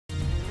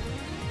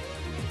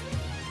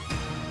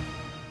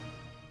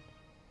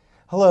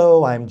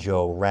Hello, I'm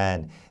Joe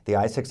Wren. The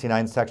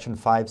I-69 Section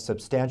 5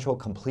 substantial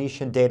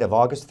completion date of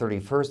August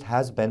 31st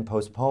has been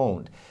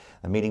postponed.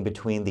 A meeting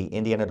between the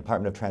Indiana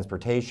Department of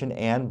Transportation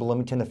and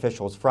Bloomington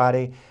officials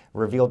Friday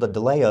revealed a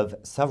delay of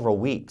several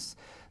weeks.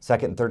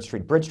 2nd and 3rd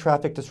Street bridge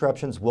traffic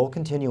disruptions will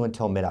continue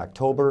until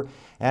mid-October,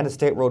 and a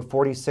State Road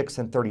 46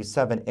 and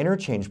 37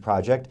 interchange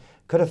project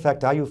could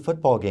affect IU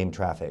football game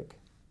traffic.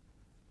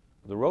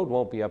 The road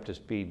won't be up to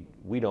speed.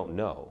 We don't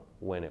know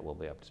when it will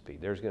be up to speed.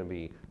 There's going to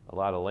be a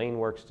lot of lane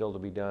work still to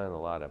be done,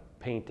 a lot of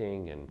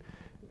painting and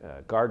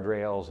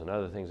guardrails and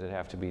other things that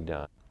have to be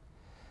done.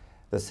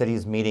 The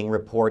city's meeting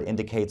report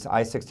indicates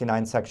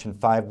I-69 Section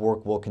 5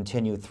 work will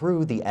continue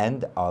through the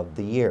end of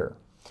the year.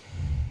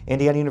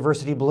 Indiana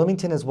University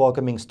Bloomington is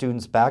welcoming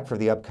students back for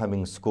the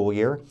upcoming school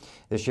year.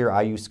 This year,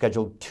 IU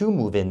scheduled 2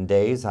 move-in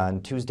days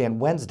on Tuesday and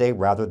Wednesday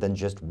rather than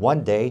just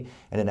one day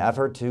in an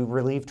effort to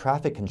relieve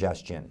traffic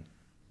congestion.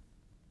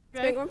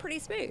 It's been going pretty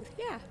smooth,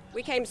 yeah.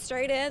 We came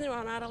straight in,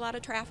 well, not a lot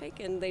of traffic,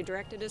 and they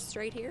directed us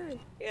straight here. And,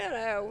 you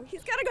know,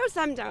 he's got to go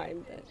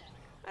sometime. But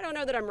I don't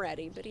know that I'm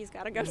ready, but he's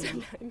got to go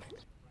sometime.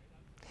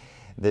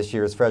 This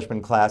year's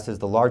freshman class is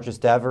the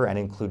largest ever and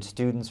includes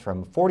students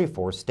from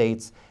 44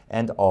 states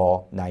and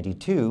all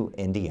 92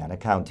 Indiana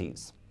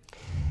counties.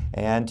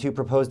 And 2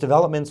 proposed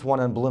developments,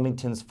 one on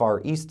Bloomington's far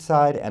east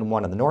side and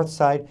one on the north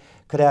side,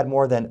 could add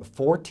more than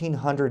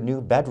 1,400 new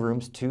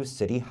bedrooms to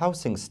city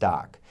housing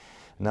stock.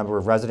 A number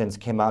of residents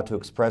came out to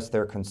express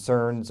their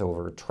concerns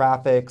over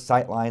traffic,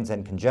 sightlines,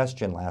 and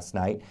congestion last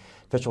night.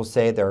 Officials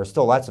say there are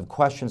still lots of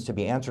questions to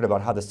be answered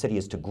about how the city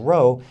is to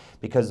grow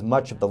because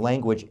much of the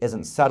language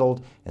isn't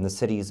settled in the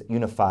city's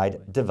Unified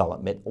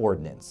Development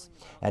Ordinance.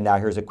 And now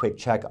here's a quick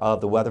check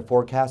of the weather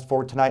forecast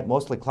for tonight.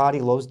 Mostly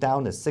cloudy, lows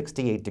down to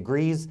 68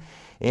 degrees.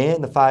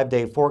 In the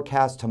 5-day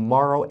forecast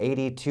tomorrow,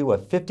 82, a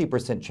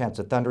 50% chance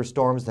of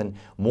thunderstorms, then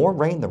more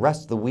rain the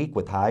rest of the week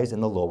with highs in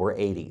the lower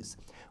 80s.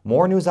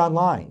 More news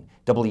online,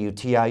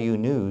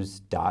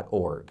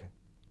 WTIUnews.org.